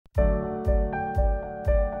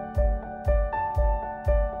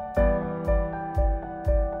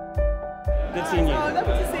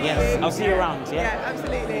Yes, I'll see you around, yeah? Yeah,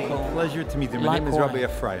 absolutely. Cool. Pleasure to meet you. My name is Rabbi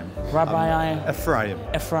Ephraim. Rabbi Ephraim.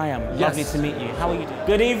 Yes. Lovely to meet you. How are you doing?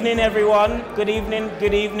 Good evening, everyone. Good evening,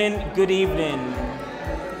 good evening, good evening.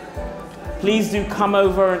 Please do come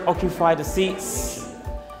over and occupy the seats.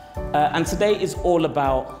 And today is all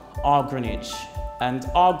about Our Greenwich. And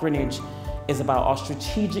Our Greenwich is about our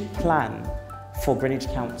strategic plan for Greenwich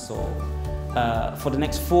Council for the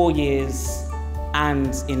next 4 years and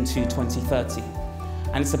into 2030.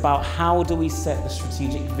 And it's about how do we set the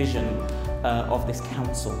strategic vision of this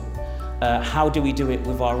council. How do we do it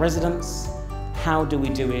with our residents? How do we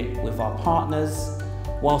do it with our partners?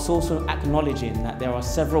 Whilst also acknowledging that there are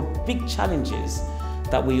several big challenges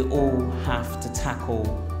that we all have to tackle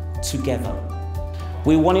together.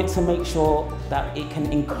 We wanted to make sure that it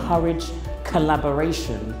can encourage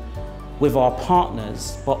collaboration with our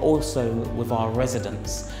partners, but also with our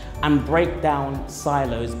residents, and break down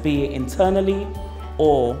silos, be it internally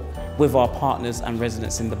or with our partners and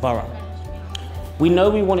residents in the borough. We know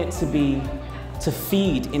we want it to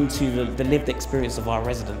feed into the lived experience of our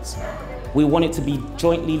residents. We want it to be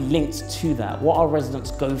jointly linked to that. What our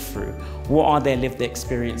residents go through, what are their lived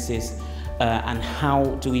experiences, and how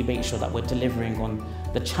do we make sure that we're delivering on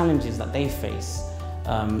the challenges that they face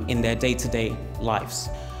in their day-to-day lives.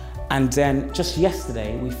 And then just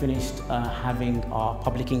yesterday, we finished having our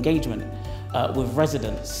public engagement with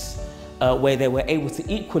residents, where they were able to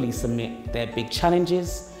equally submit their big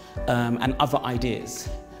challenges and other ideas.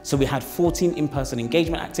 So we had 14 in-person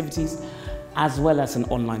engagement activities, as well as an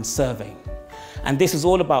online survey. And this is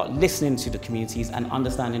all about listening to the communities and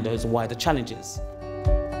understanding those wider challenges.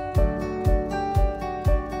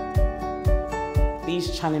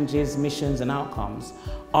 These challenges, missions, and outcomes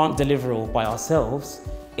aren't deliverable by ourselves,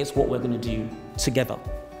 it's what we're going to do together.